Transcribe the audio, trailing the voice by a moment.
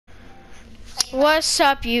What's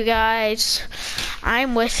up, you guys?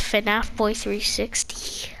 I'm with Fnaf Boy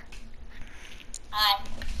 360. Hi.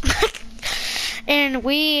 And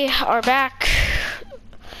we are back.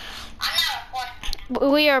 I'm not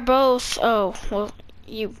recording. We are both, oh, well,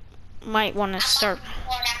 you might want to start.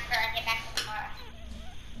 Record after I get back to the car.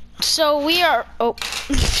 So we are,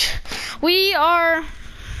 we are,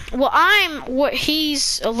 well,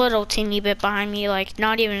 he's a little teeny bit behind me, like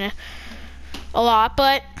not even a lot,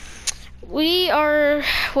 but we are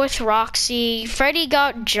with Roxy. Freddy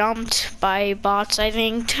got jumped by bots, I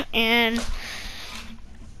think, and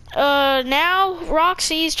now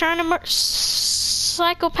Roxy's trying to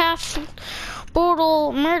psychopath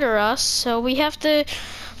brutal murder us, so we have to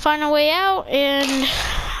find a way out. And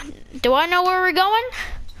do I know where we're going?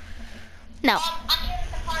 No. I'm here at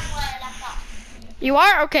the part where I left off. You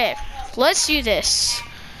are? Okay, let's do this.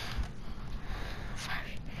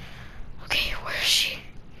 Okay, where is she?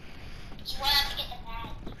 She went out to get the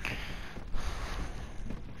bag.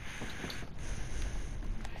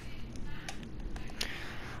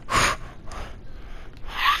 I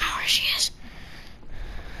don't know where she is.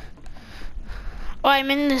 Oh, I'm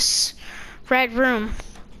in this red room.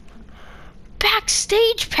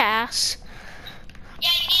 Backstage pass? Yeah,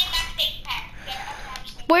 you need a backstage pass. Get a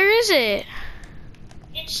backstage. Where is it?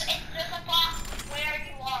 It's just a box where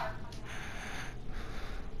you are.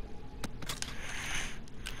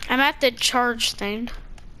 I'm at the charge thing.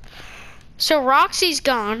 So Roxy's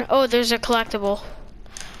gone. Oh, there's a collectible.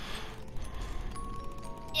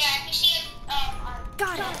 Yeah, if you see it,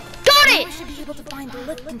 Got it! Got Now I it! should be able to find the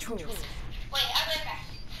lift controls. wait, I'll be back.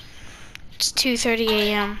 It's 2:30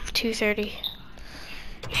 a.m. 2:30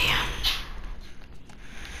 a.m.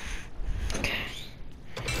 Okay.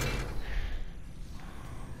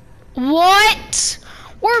 What?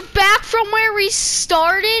 We're back from where we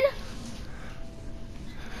started?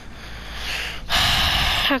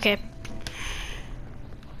 Okay.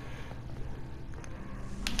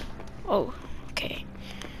 Oh, okay.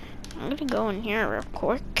 I'm gonna go in here real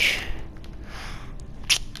quick.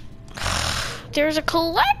 There's a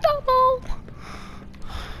collectible.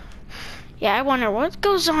 Yeah, I wonder what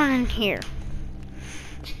goes on in here.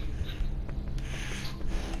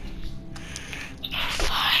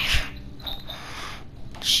 5.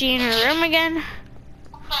 Is she in her room again?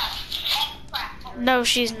 No,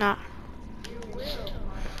 she's not.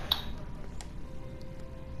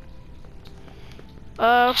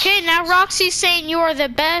 Okay, now Roxy's saying you are the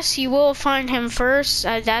best. You will find him first.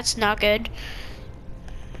 That's not good.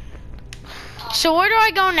 So where do I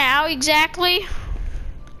go now exactly?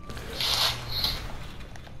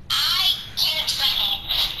 I can't explain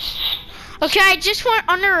it. Okay, I just went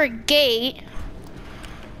under a gate.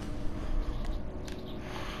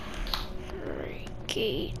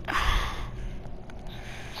 Gate.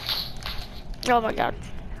 Oh my god.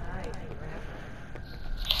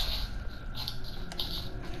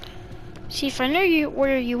 See, if I knew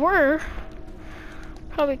where you were,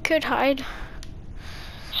 probably could hide.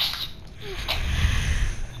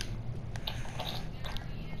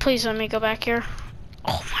 Please let me go back here.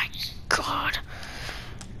 Oh my god.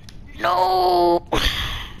 No!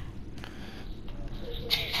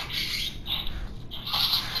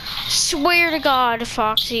 Swear to God,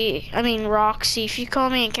 Roxy, if you call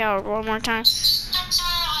me a coward one more time.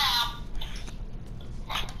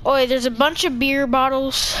 Oh, wait, there's a bunch of beer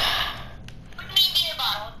bottles. What do you mean beer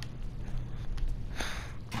bottle?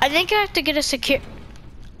 I think I have to get a secure.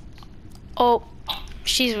 Oh,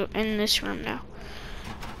 she's in this room now.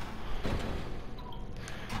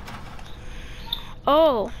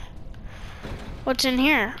 Oh, what's in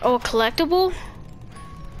here? Oh, a collectible?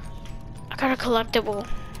 I got a collectible.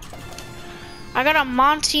 I got a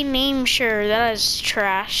Monty name shirt. That is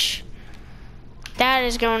trash. That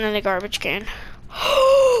is going in the garbage can.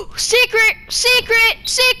 Secret! Secret!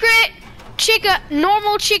 Secret! Chica,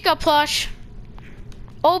 normal Chica plush.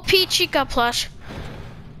 OP Chica plush.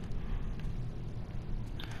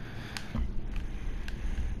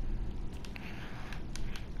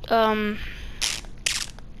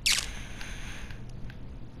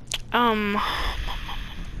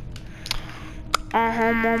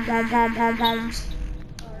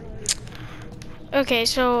 Okay,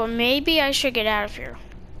 so maybe I should get out of here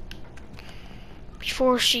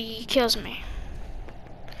before she kills me.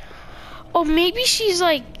 Oh, maybe she's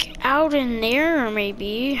like out in there, or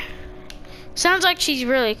maybe. Sounds like she's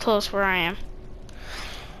really close where I am.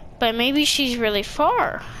 But maybe she's really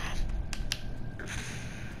far.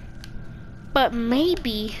 But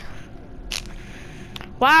maybe.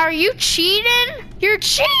 Wow, are you cheating? You're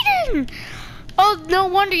cheating! Oh, no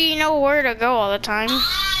wonder you know where to go all the time.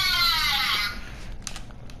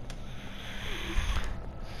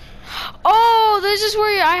 this is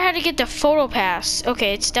where I had to get the photo pass.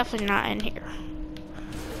 Okay, it's definitely not in here.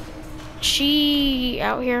 She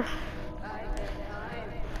out here?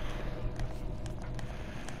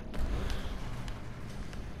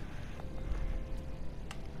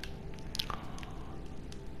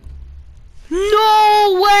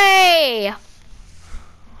 No way!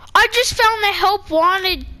 I just found the help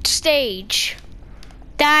wanted stage.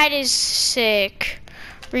 That is sick.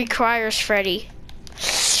 Requires Freddy.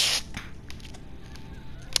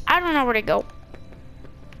 I don't know where to go.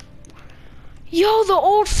 Yo, the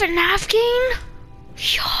old Fnaf game?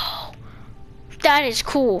 Yo, that is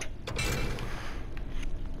cool.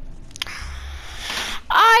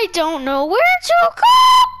 I don't know where to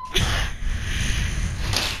go.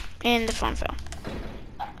 And the phone fell.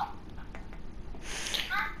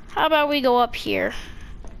 How about we go up here?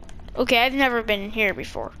 Okay, I've never been here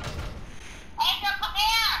before.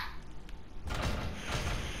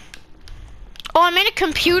 Oh, I'm in a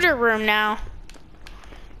computer room now.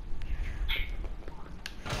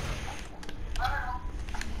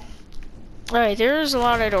 Alright, there's a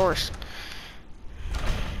lot of doors.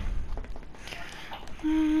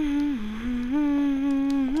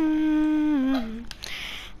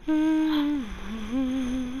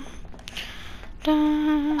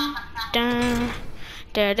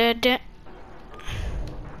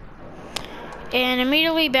 And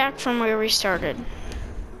immediately back from where we started.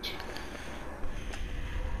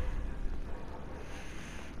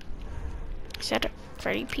 Is that a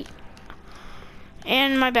Freddy Pete?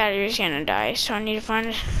 And my battery's gonna die, so I need to find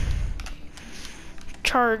a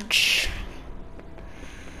charge.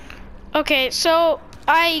 Okay, so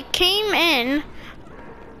I came in,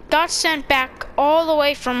 got sent back all the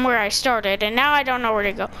way from where I started, and now I don't know where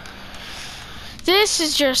to go. This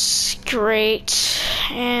is just great.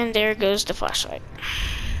 And there goes the flashlight.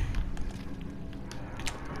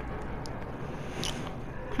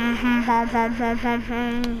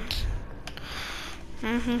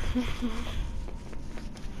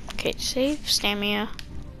 Okay, save stamina.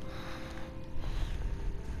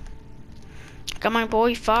 Got my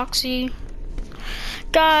boy Foxy.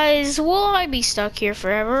 Guys, will I be stuck here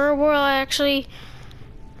forever, or will I actually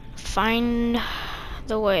find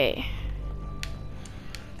the way?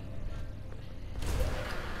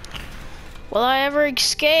 Will I ever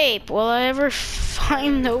escape? Will I ever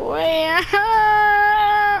find the way?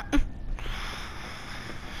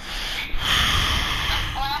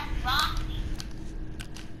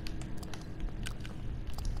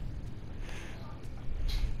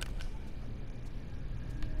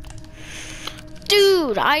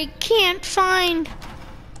 Dude, I can't find.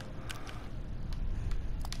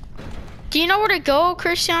 Do you know where to go,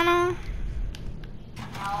 Cristiano?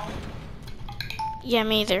 Yeah,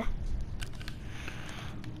 me either.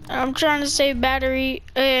 I'm trying to save battery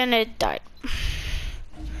and it died.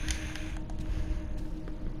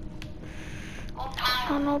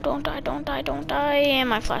 Oh no, don't die, don't die, don't die. And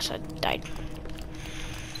my flashlight died.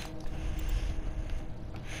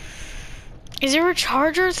 Is there a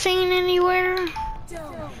charger thing anywhere?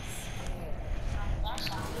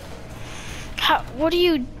 What do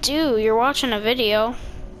you do? You're watching a video.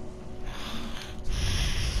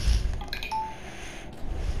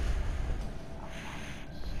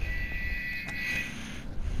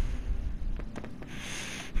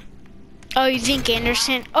 Oh, you think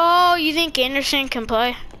Anderson? Oh, you think Anderson can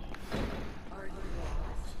play?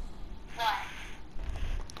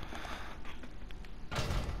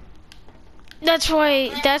 That's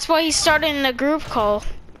why he started in the group call.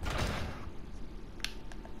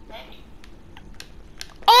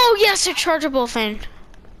 Oh yes, a chargeable thing.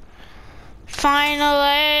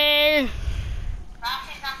 Finally.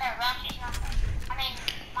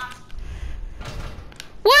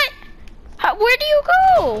 What? Where do you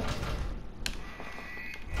go?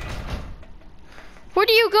 Where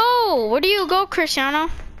do you go? Where do you go, Cristiano?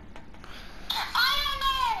 I don't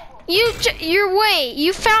know.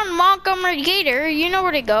 You found Montgomery Gator. You know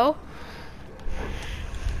where to go.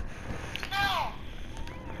 No.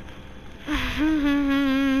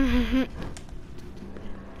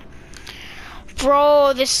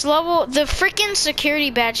 Bro, this level, the freaking security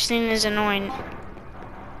badge thing is annoying.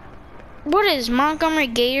 What is Montgomery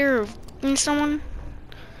Gator and someone?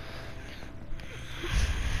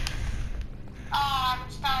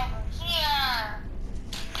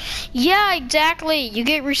 Yeah, exactly. You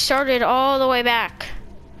get restarted all the way back.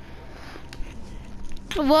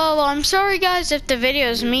 Well, I'm sorry guys if the video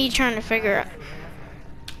is me trying to figure out.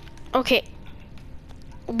 Okay.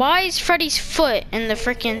 Why is Freddy's foot in the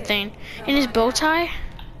freaking thing? In his bow tie?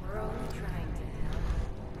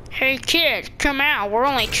 Hey kid, come out. We're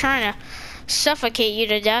only trying to suffocate you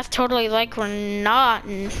to death, totally like we're not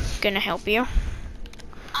gonna help you. I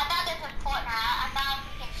thought this was Fortnite. I thought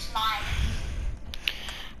we could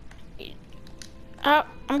slide. Oh,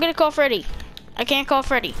 I'm gonna call Freddy. I can't call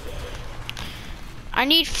Freddy. I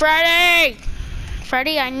need Freddy!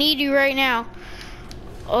 Freddy, I need you right now.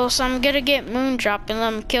 Oh, so I'm gonna get Moondrop and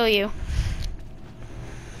let him kill you.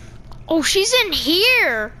 Oh, she's in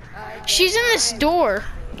here! She's in this door.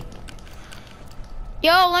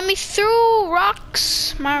 Yo, let me through,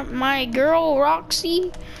 Rox. My girl,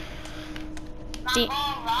 Roxy. The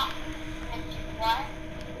What?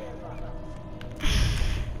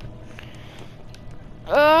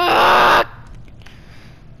 Why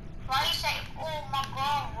Why you say, oh my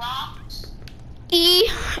god, rocks? E,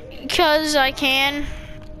 because I can,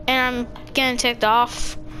 and I'm getting ticked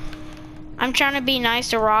off. I'm trying to be nice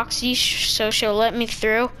to Roxy so she'll let me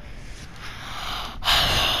through.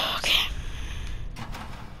 Okay.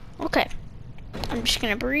 Okay. I'm just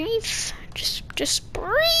gonna breathe. Just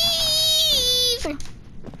breathe.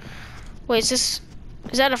 Wait, is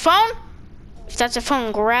that a phone? If that's a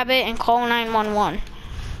phone, grab it and call 911.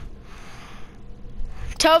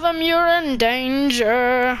 Tell them you're in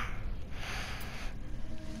danger.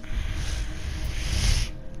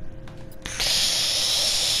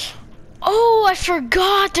 Oh, I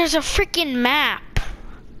forgot there's a freaking map.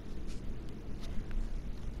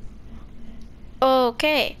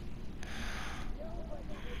 Okay.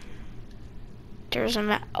 There's a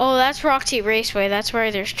map. Oh, that's Roxy Raceway. That's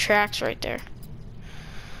where there's tracks right there.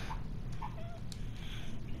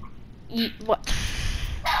 What?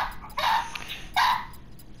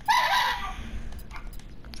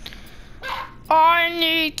 I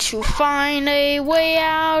need to find a way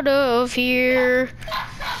out of here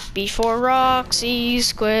before Roxy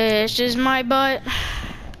squishes my butt.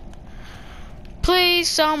 Please,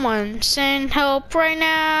 someone send help right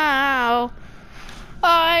now.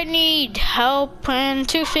 I need help and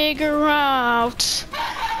to figure out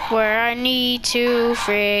where I need to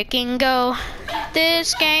freaking go.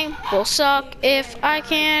 This game will suck if I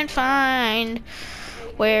can't find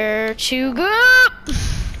where to go.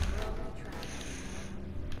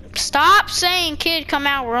 Stop saying, kid, come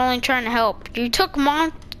out. We're only trying to help. You took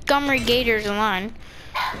Montgomery Gators in line.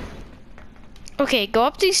 Okay, go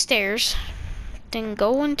up these stairs. Then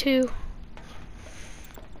go into...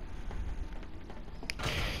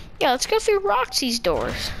 Yeah, let's go through Roxy's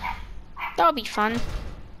doors. That'll be fun.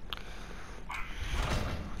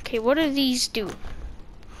 Okay, what do these do?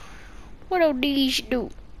 What do these do?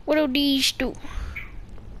 What do these do?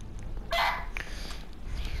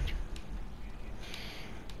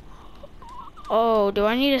 Oh, do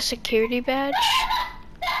I need a security badge?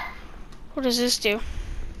 What does this do?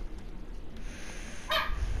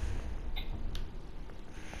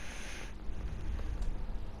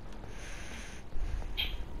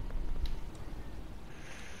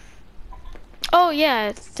 Oh yeah,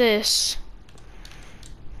 it's this.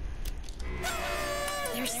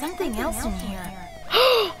 There's something else in here.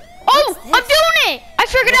 Oh, I'm doing it! I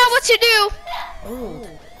figured out what to do. Old.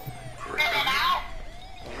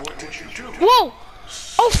 What did you do? Whoa!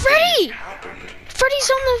 Oh, Freddy! Happened? Freddy's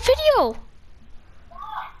on the video.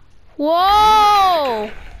 Whoa!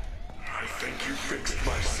 I think you fixed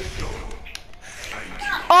my signal. Thank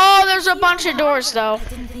you. Oh, there's a bunch of doors though. I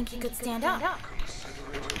didn't think you could stand up.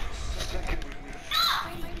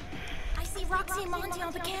 I see Roxy and Monty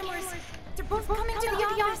on the cameras. They're both coming to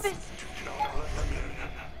the office. Do not let them in.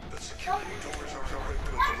 The security doors are equipped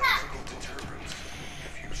with electrical deterrents.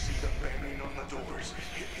 If you see them banging on the doors,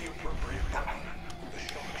 hit the appropriate button. The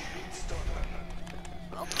shock should stun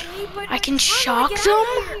them. Okay, but I can how do I shock get them? out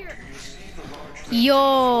of here? Do you see the large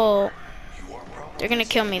Yo, You are probably they're gonna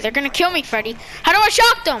kill me. They're gonna kill me, Freddy. How do I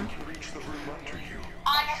shock them? reach the room under you.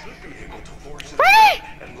 You should be able to force it Freddy!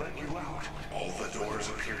 and let you out. All the doors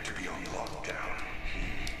appear to be on lockdown.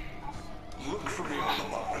 Look for me on the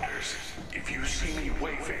monitors. If you see me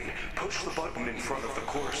waving, push the button in front of the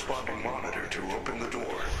corresponding monitor to open the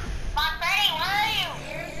door. Mom, Freddy, where are you?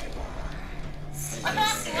 What's up?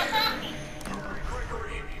 What's up? Hurry,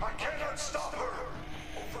 Gregory! I cannot stop her!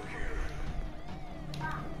 Over here.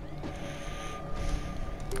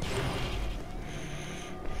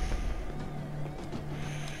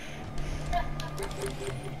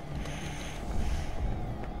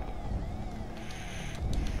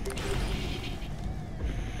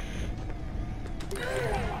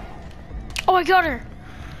 Oh, I got her.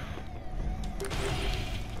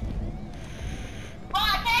 Oh,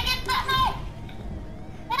 I can't get that.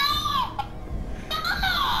 No! No!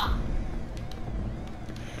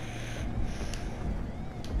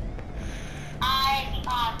 I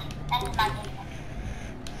ended my game.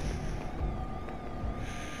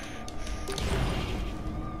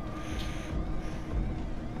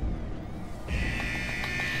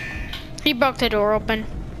 He broke the door open.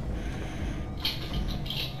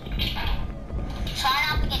 Try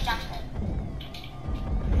not to get jumped.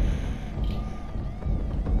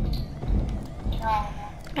 No.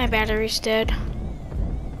 My battery's dead.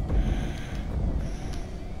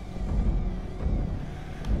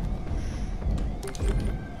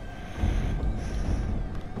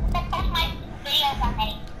 Post my videos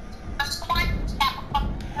already. Just one step.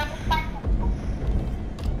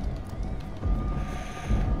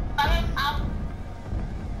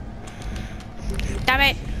 Damn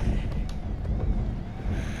it.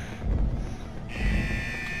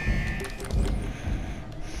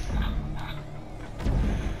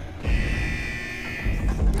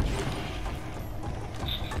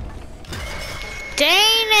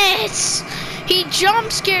 Dang it! He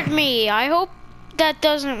jump scared me. I hope that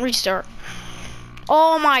doesn't restart.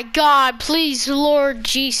 Oh my God, please, Lord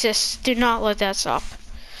Jesus, do not let that stop.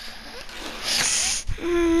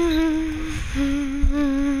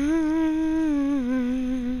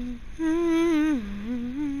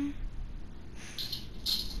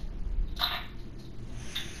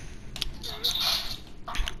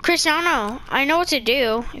 Cristiano, I know what to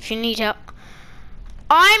do if you need help.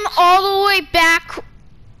 I'm all the way back.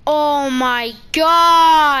 Oh my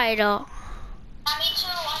God. Me too,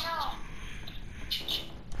 I know.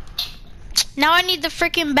 Now I need the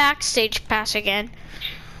freaking backstage pass again.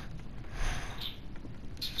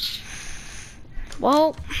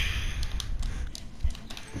 Well,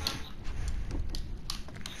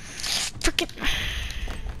 freaking.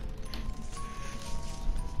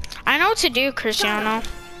 I know what to do, Cristiano.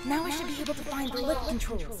 Now I should be able to find the lift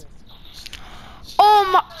controls. Oh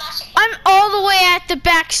my, I'm all the way at the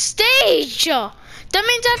backstage. That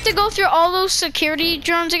means I have to go through all those security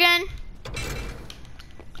drones again?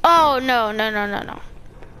 Oh, no.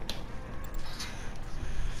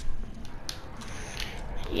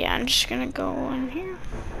 Yeah, I'm just gonna go in here.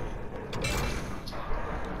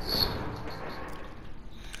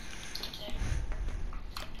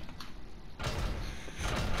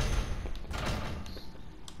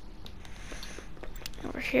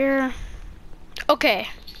 Over here. Okay.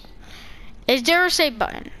 Is there a save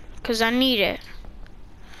button? Because I need it.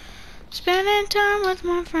 Spending time with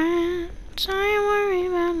my friends. I ain't worried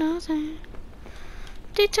about nothing.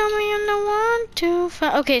 They told me I'm the one to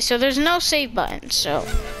find. Okay, so there's no save button, so.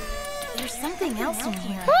 There's something else in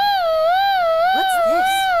here. What's this?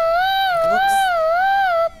 It looks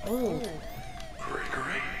old.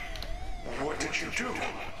 Gregory, what did you do?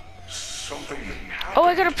 Something happened. Oh,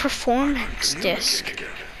 I got a performance disc. Again.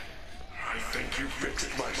 I think you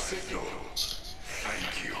fixed my signal.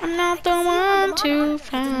 Thank you. I'm not the one too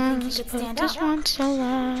fast, but this one's so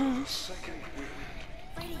loud.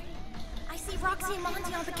 Freddy, I see Roxy and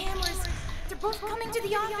Monty on the cameras. They're both coming to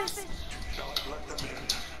the office. Don't let them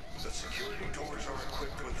in. The security doors are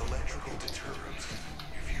equipped with electrical deterrents.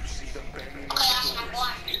 If you see them banging on the doors,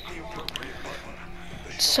 hit the appropriate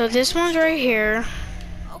button. So this one's right here.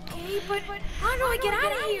 Okay, but how do I get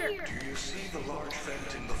out of here? Do you see the large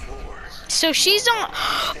vent in the floor? So she's on.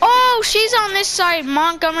 Oh, she's on this side.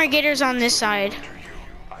 Montgomery Gator's on this side.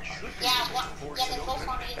 Yeah, they're both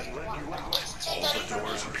on either one. All the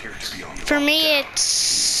doors appear to be on For me,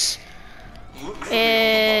 it's.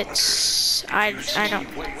 I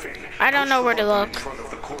don't know where to look. in front of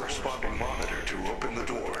the corresponding monitor to open the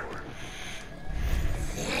door.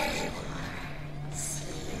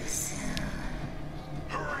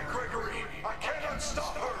 Hurry, Gregory! I cannot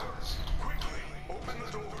stop her! Quickly, open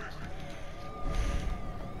the door.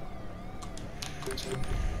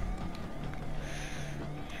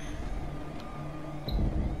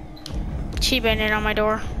 She banging on my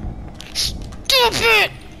door. Stop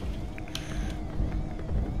it!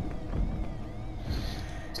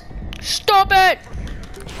 Stop it!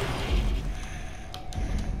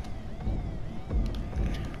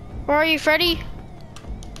 Where are you, Freddy?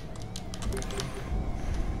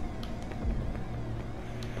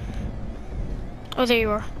 Oh, there you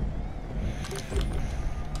are.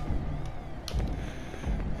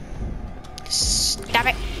 Stop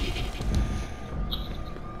it.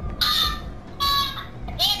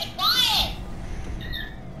 Damn, quiet!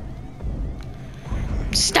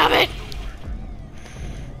 Stop it!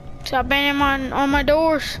 Stop banging on my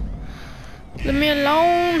doors. Leave me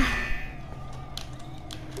alone.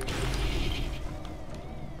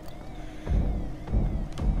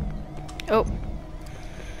 Oh.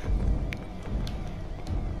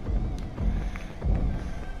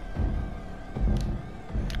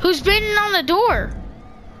 Who's banging on the door?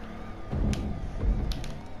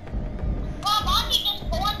 Well, Monty just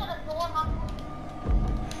go into the door, Mom.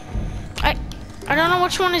 I don't know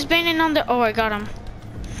which one is banging on the. Oh, I got him.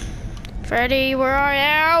 Freddy, where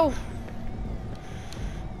are you?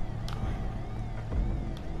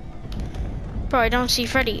 Bro, I don't see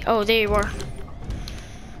Freddy. Oh, there you are.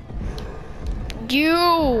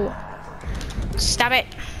 You! Stop it.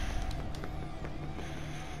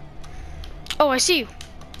 Oh, I see you.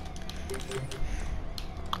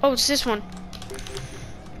 Oh, it's this one.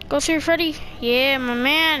 Go through, Freddy. Yeah, my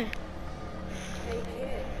man.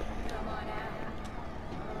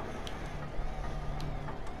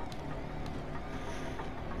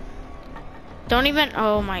 Don't even,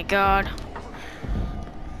 oh my God.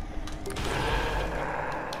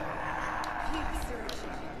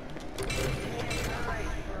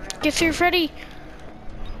 Get through, Freddy.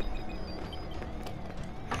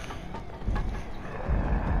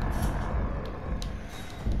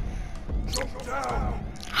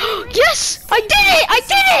 Yes! I did it! I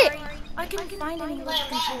did it! I couldn't find any lift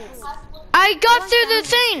controls. I got through the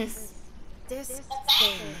thing. This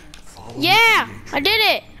thing. Yeah, I did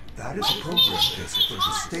it. That is a program disc for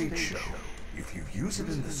the stage show. If you use it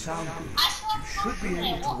in the sound booth, you should be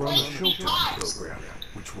able to run a Showtime program,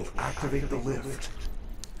 which will activate the lift.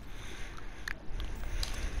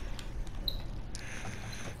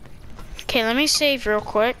 Okay, let me save real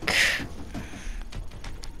quick.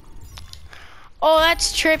 Oh,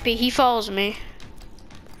 that's trippy. He follows me.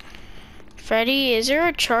 Freddy, is there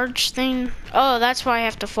a charge thing? Oh, that's why I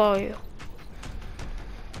have to follow you.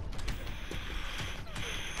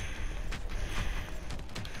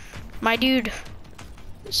 My dude,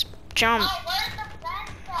 just jump. Oh, where's the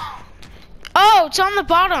vent at? Oh, it's on the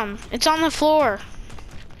bottom. It's on the floor.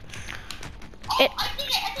 Oh, It. I did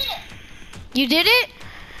it, I did it. You did it?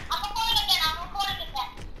 I'm recording again, I'm recording again.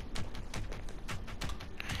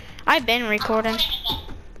 I've been recording. I'm recording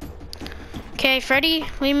again. Okay, Freddy,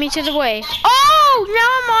 lead me to the way. Oh, now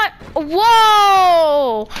I'm at.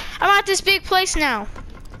 Whoa! I'm at this big place now.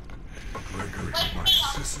 Gregory, my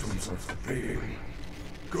systems are failing.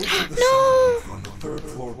 Go to the No. sound booth on the third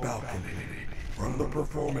floor balcony. Run the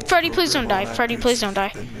performance. Freddy, please don't program die. on Freddy, that please disc, don't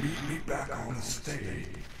die. Then meet me back on the stage.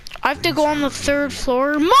 I have to go on the third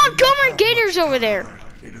floor. Montgomery Gator's over there.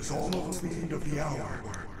 It is almost the end of the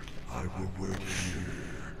hour. I will wait here.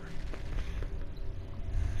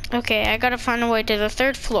 Okay, I gotta find a way to the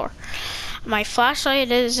third floor. My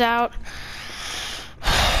flashlight is out.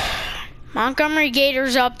 Montgomery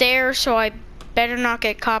Gator's up there, so I better not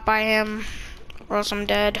get caught by him, or else I'm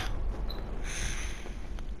dead.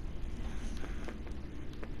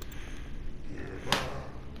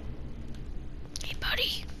 Hey,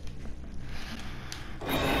 buddy.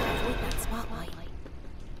 Avoid that spotlight.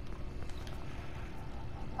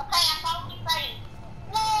 Okay, I found you, Freddy.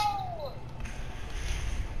 Whoa!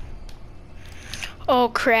 Oh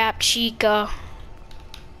crap, Chica.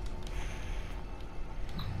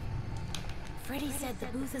 Freddy said the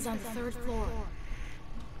booth is on the third floor.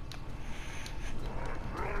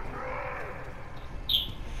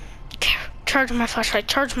 Okay, charge my flashlight,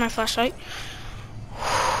 charge my flashlight.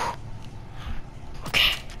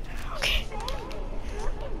 Okay, okay.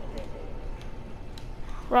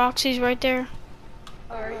 Roxy's right there.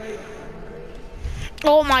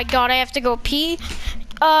 Oh my God, I have to go pee.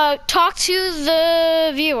 Talk to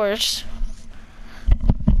the viewers.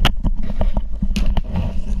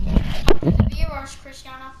 The viewers,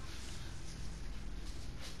 Cristiano.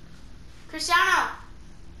 Cristiano,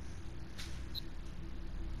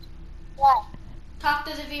 What? talk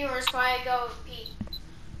to the viewers while I go pee. Hey,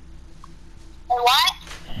 what?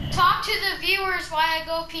 Talk to the viewers while I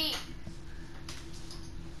go pee.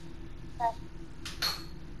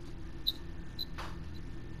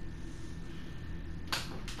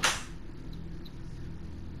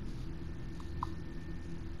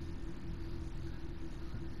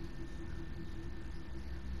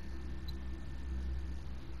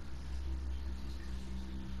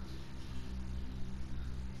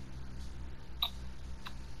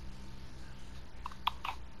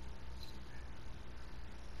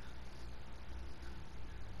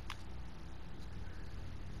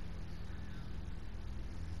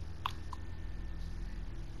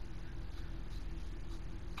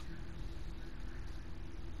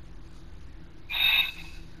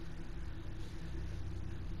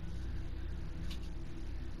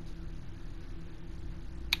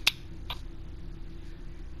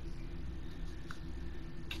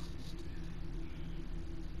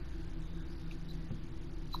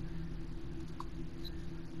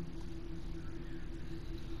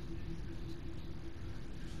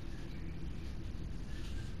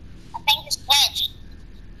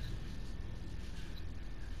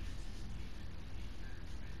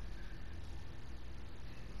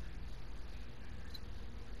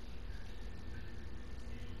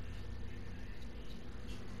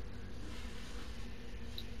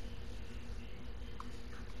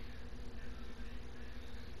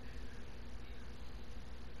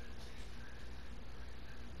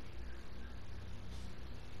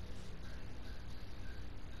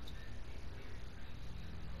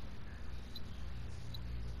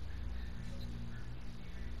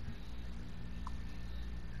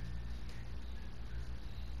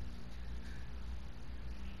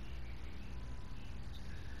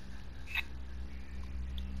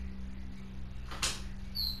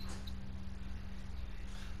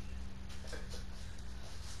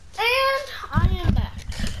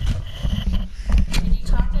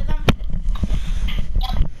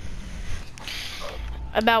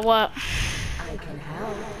 About what? I can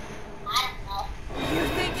help. I don't know. You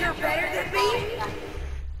think you're better than me?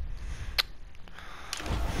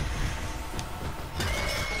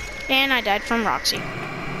 And I died from Roxy.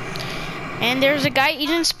 And there's a guy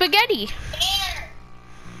eating spaghetti. There.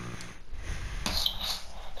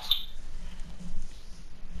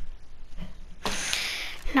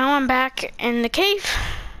 Now I'm back in the cave.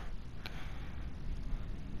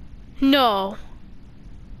 No.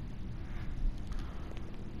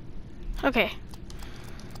 Okay.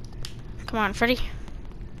 Come on, Freddy.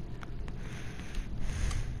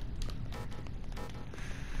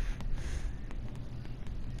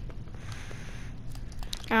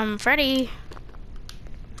 Freddy.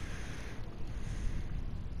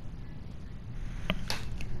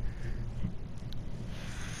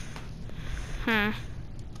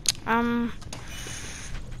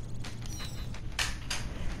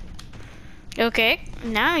 Okay,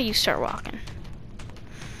 now you start walking.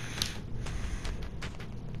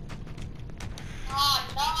 Oh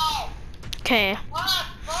no. Okay. What?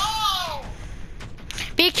 No.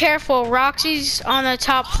 Be careful, Roxy's on the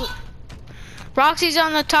top. Roxy's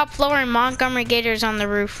on the top floor and Montgomery Gator's on the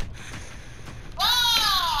roof.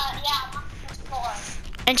 Oh, yeah, I'm on the floor.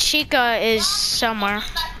 And Chica is somewhere.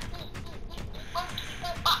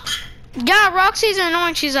 Yeah, Roxy's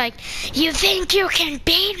annoying. She's like, you think you can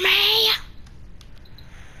beat me?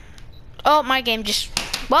 Oh, my game just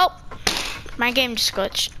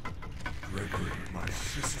glitched. Gregory, my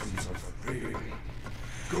systems are failing.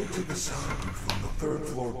 Go to the sound booth on the third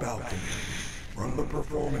floor balcony. Run the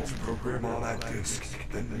performance program on that disc,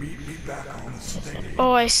 then meet me back on the stage.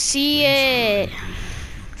 Oh, I see it. You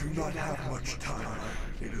do not have much time.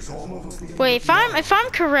 It is almost the end Wait, of the hour. if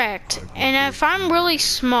I'm correct, and if I'm really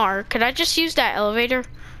smart, could I just use that elevator?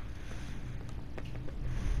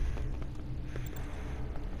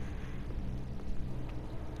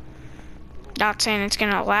 Not saying it's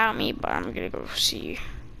gonna allow me, but I'm gonna go see.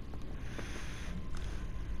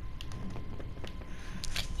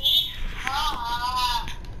 You're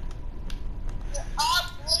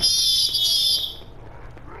ugly.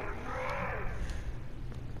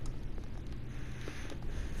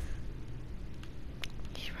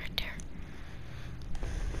 He's right there.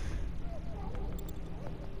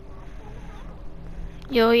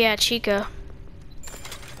 Yo, yeah, Chica.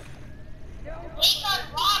 Take on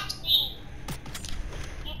Roxy.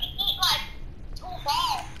 You can eat like 2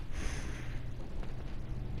 balls.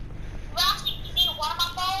 Roxy, can you eat one of my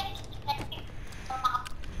balls? You can eat one of my.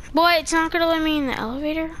 Boy, it's not gonna let me in the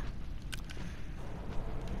elevator.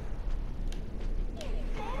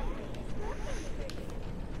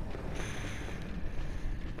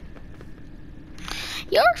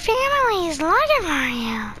 Your family is looking for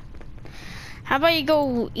you. How about you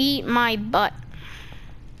go eat my butt?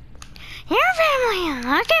 Your family is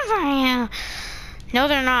looking for you. No,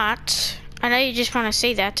 they're not. I know you just want to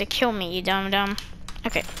say that to kill me, you dumb.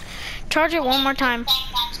 Okay. Charge it one more time. Saying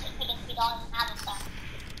that's stupid if we don't even have a son.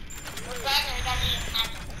 With Gregory, doesn't even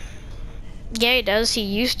have it. Yeah, he does. He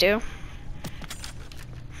used to.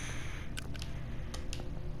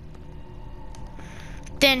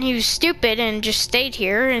 Then he was stupid and just stayed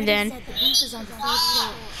here, and then... Said the booth is on the third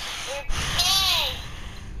floor. Hey.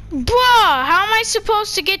 Bruh, how am I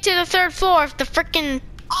supposed to get to the third floor if the frickin'...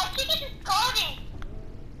 I think it's garden.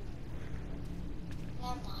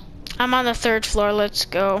 Never mind. I'm on the third floor, let's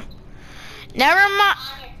go.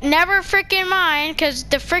 Never frickin' mind, because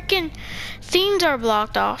the frickin' themes are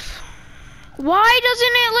blocked off. Why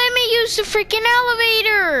doesn't it let me use the frickin'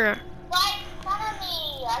 elevator? Right in front of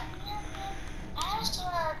me. I can't ask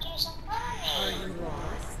her to use in front of me. You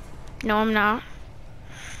lost? No, I'm not.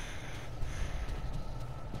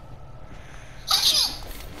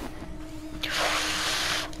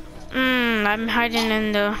 I'm hiding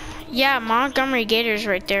in the... Yeah, Montgomery Gator's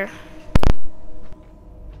right there.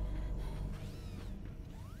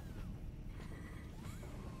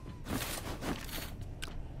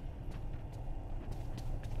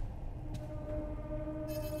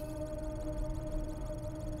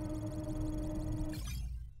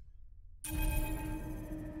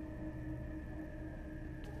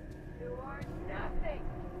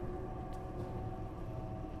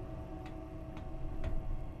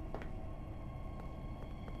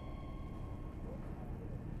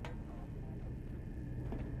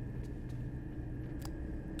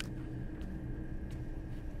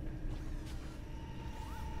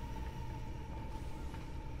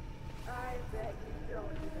 Your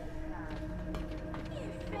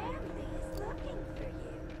family is looking for you.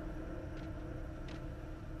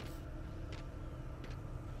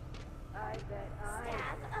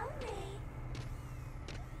 Staff only.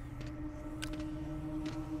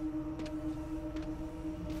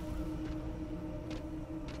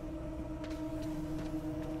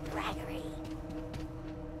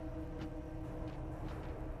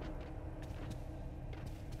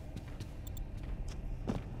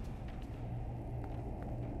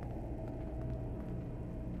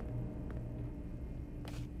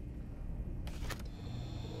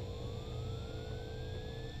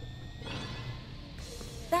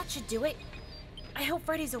 should do it. I hope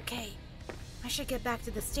Freddy's okay. I should get back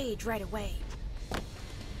to the stage right away.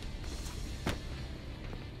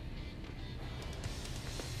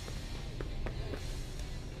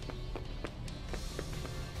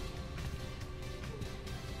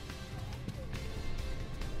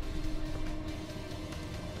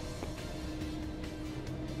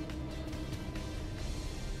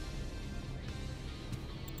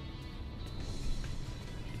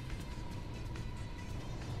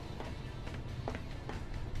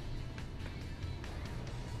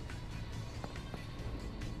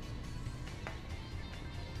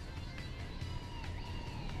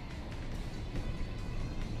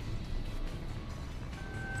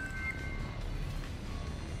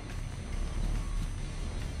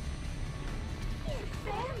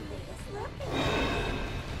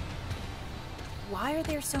 Why are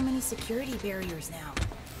there so many security barriers now?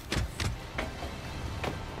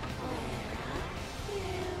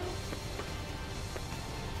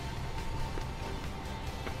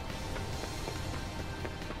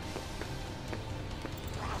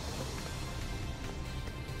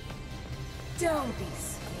 Don't be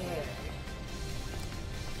scared.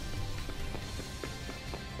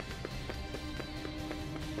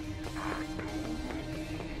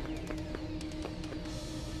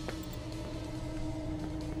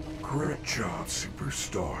 Great job,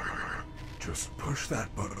 superstar. Just push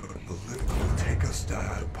that button. The lift will take us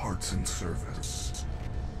down to parts and service.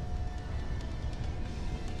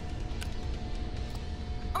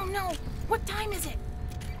 Oh no! What time is it?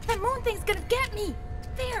 That moon thing's gonna get me!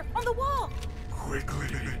 There, on the wall! Quickly,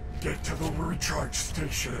 get to the recharge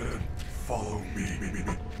station. Follow me.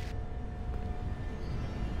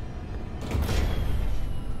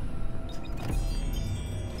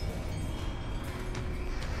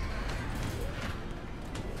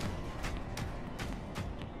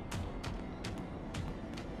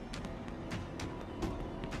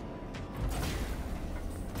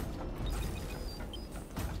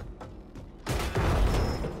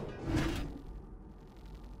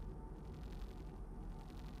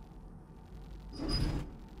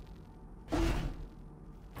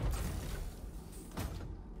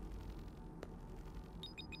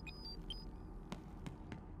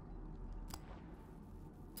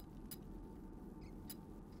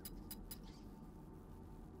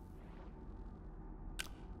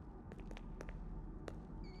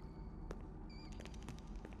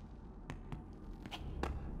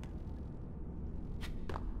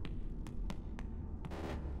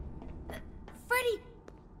 Freddy!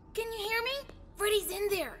 Can you hear me? Freddy's in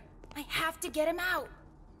there. I have to get him out.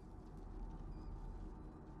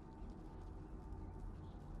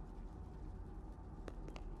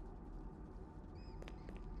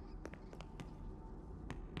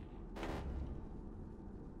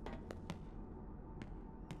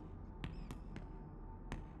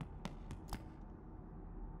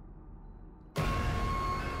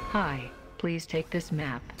 Hi, please take this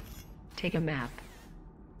map. Take a map.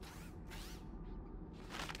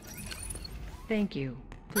 Thank you.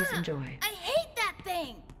 Please enjoy. I hate that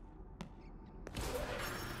thing!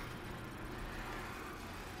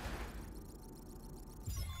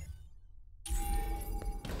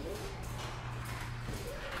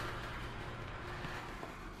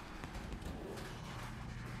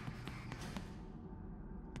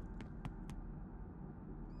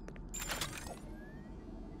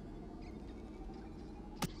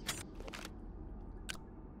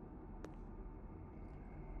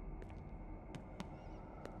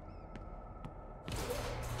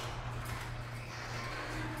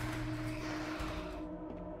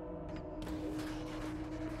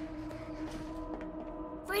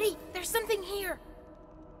 Freddy, there's something here.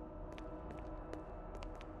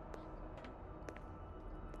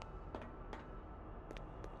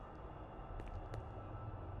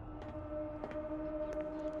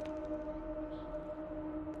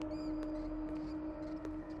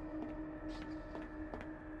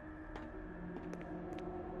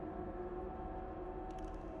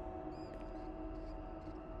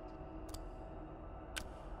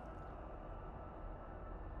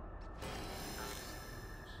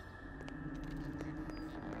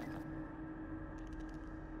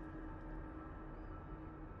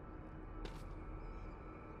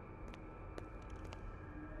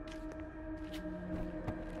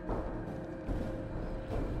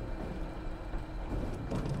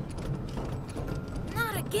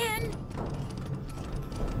 Not again!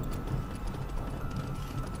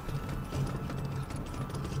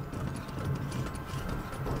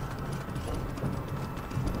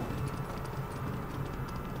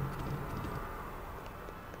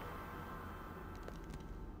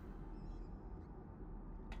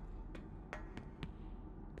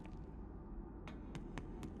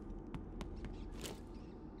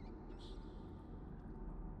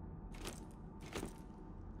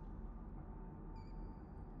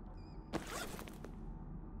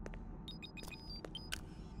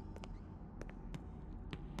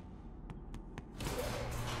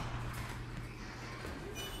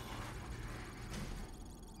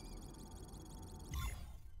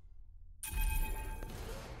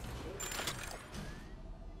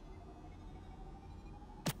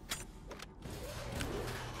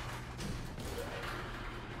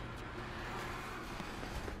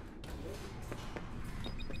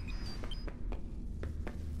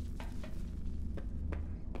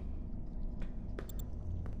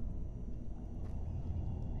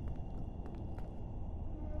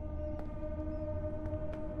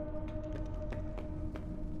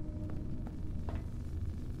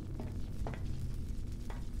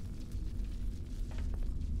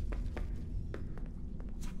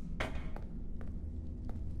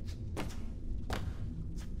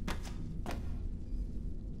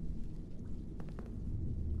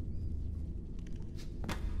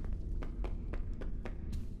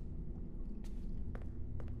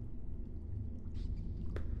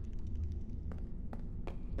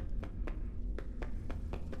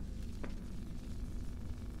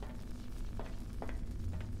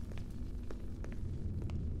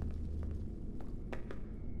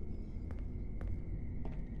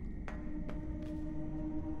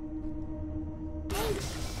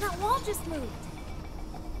 moved.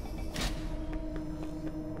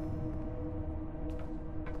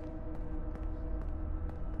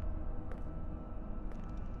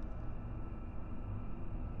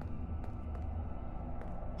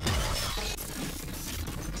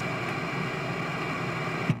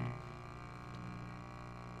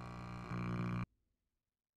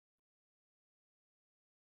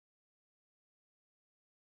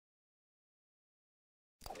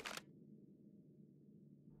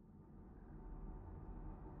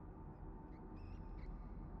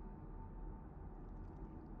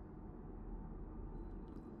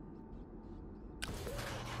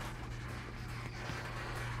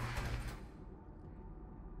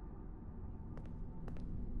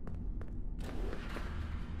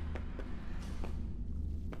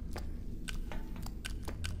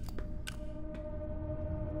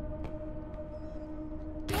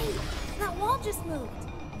 Hey, that wall just moved.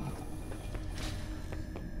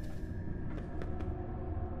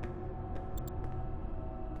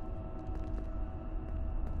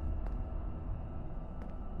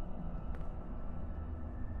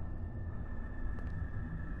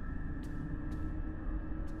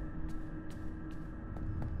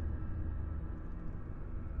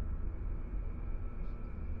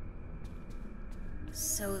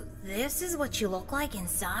 So this is what you look like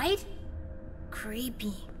inside?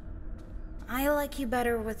 Creepy. I like you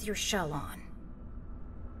better with your shell on.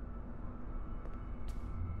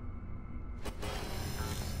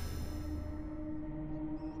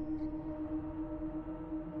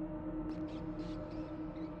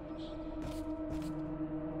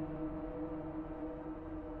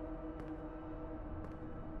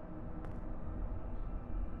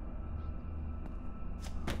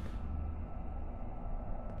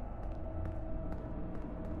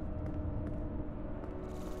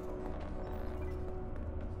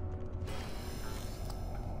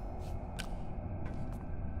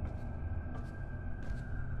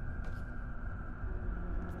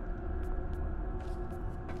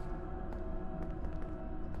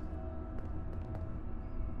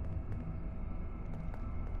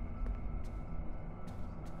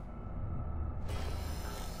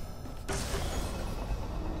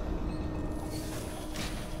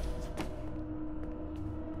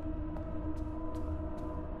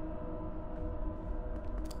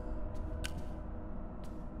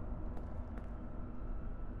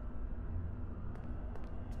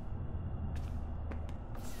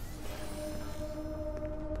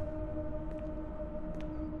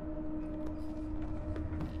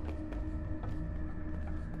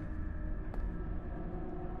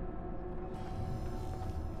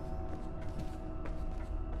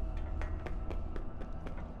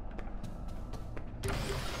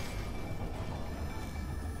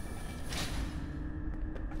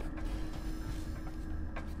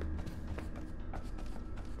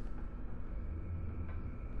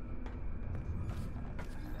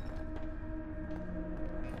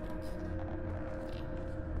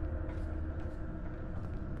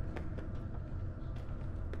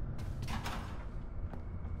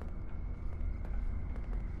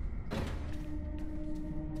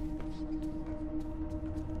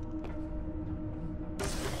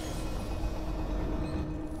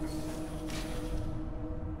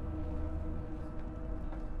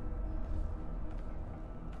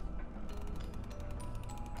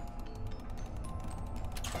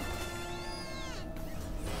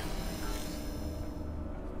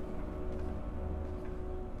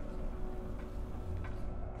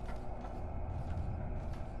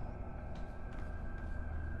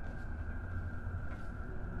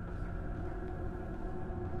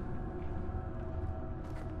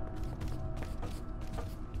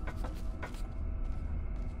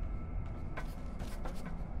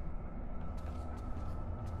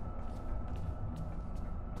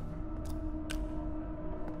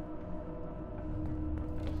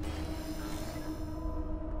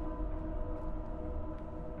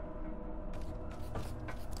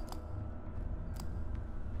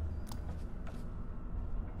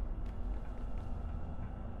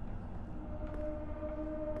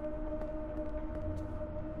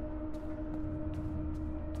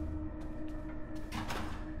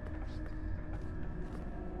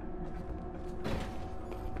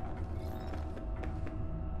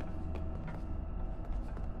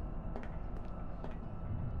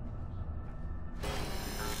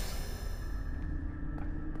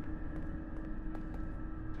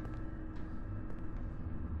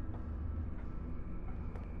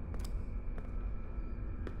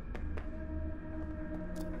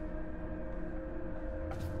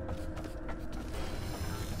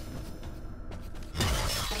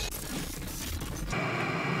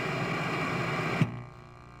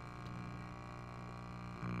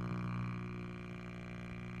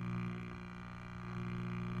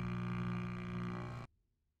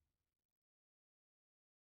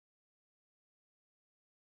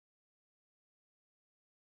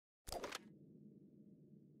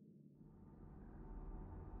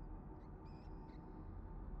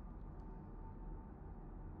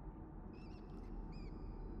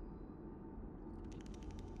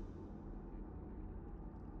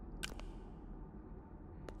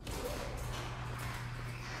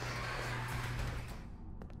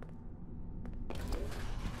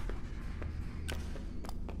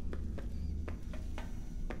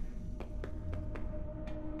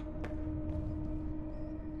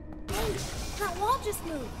 Hey, that wall just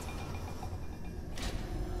moved.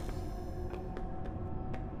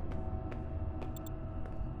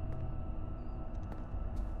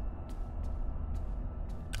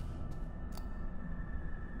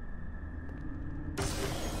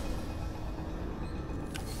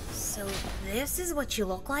 So this is what you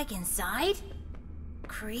look like inside?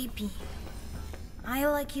 Creepy. I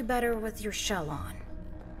like you better with your shell on.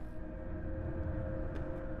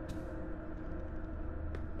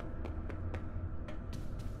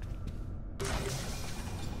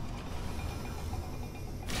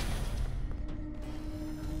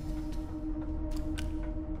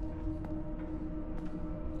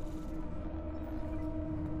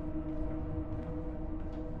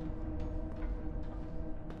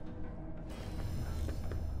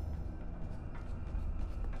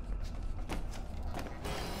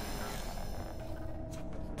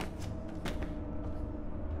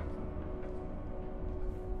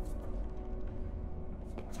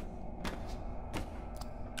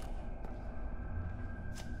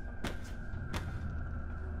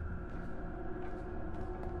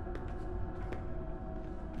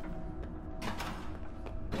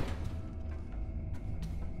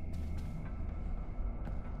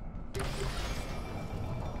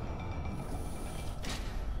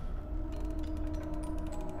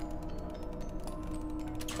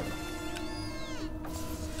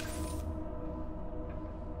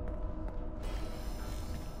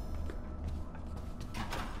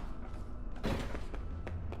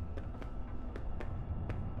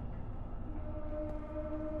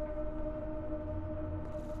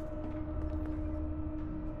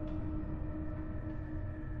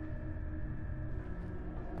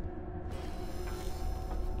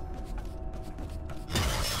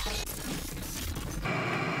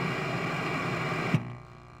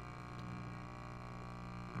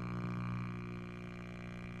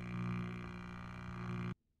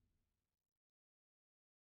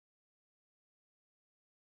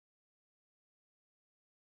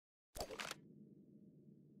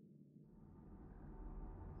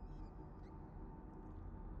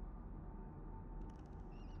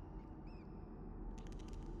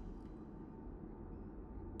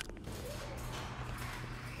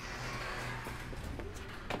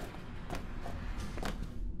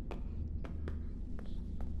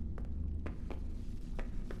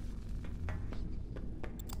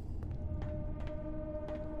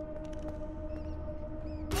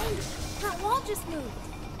 Hey, that wall just moved.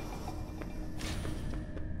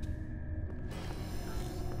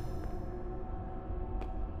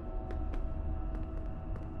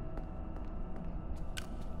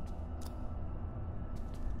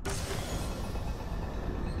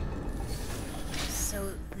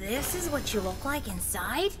 So this is what you look like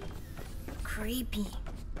inside? Creepy.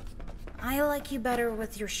 I like you better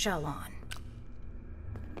with your shell on.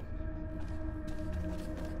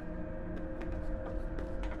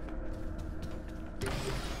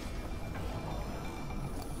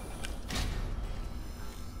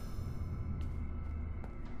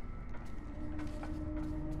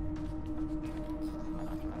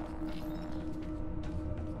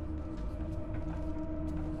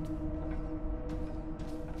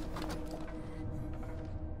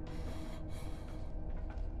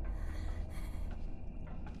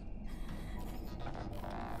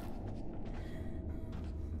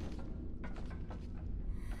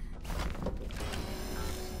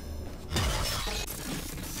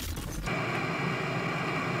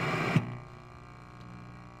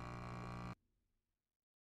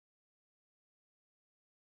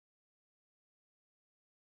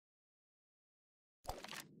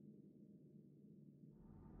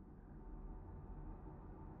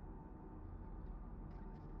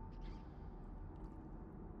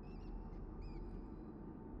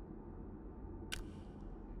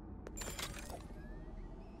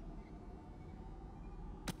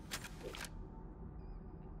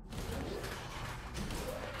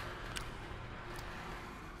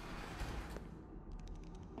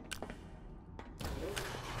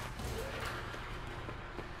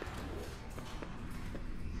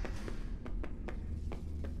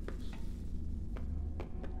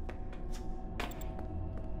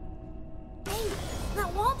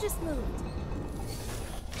 That wall just moved.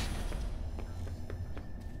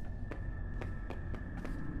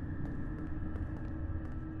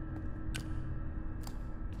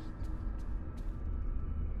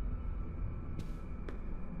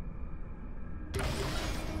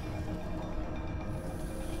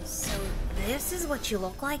 So this is what you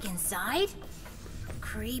look like inside?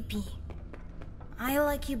 Creepy. I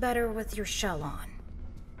like you better with your shell on.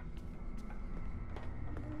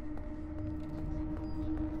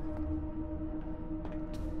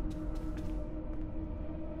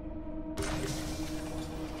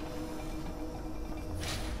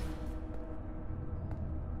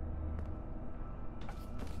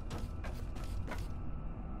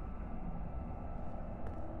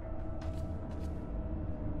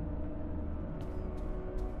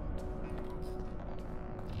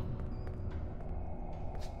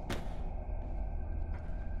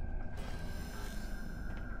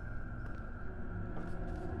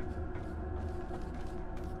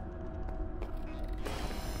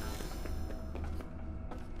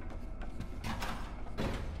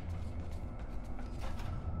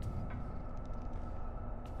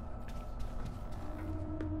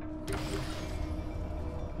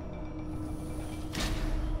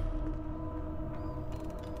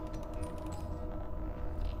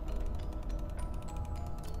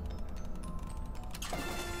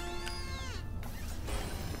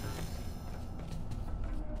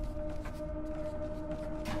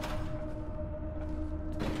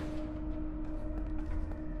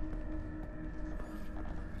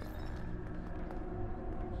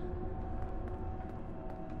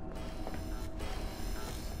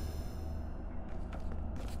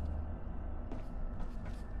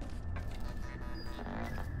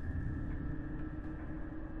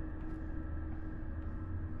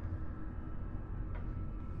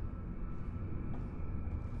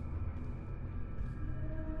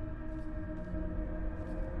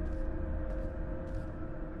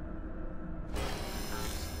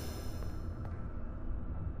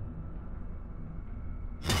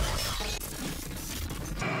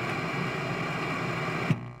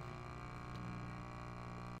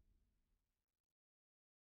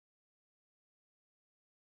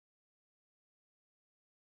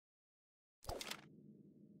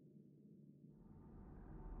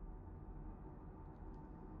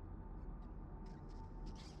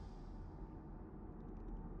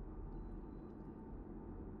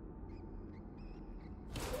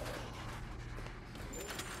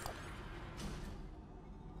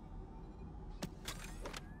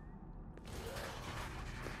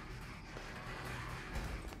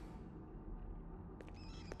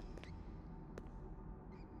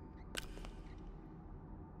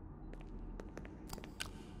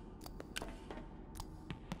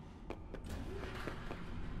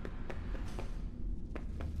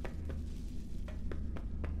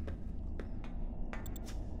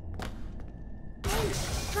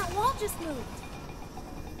 just moved.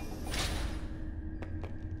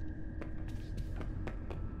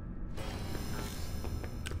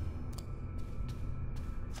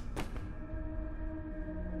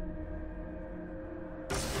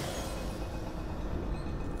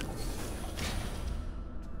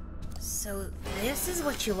 So this is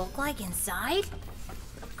what you look like inside?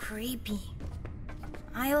 Creepy.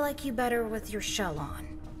 I like you better with your shell on.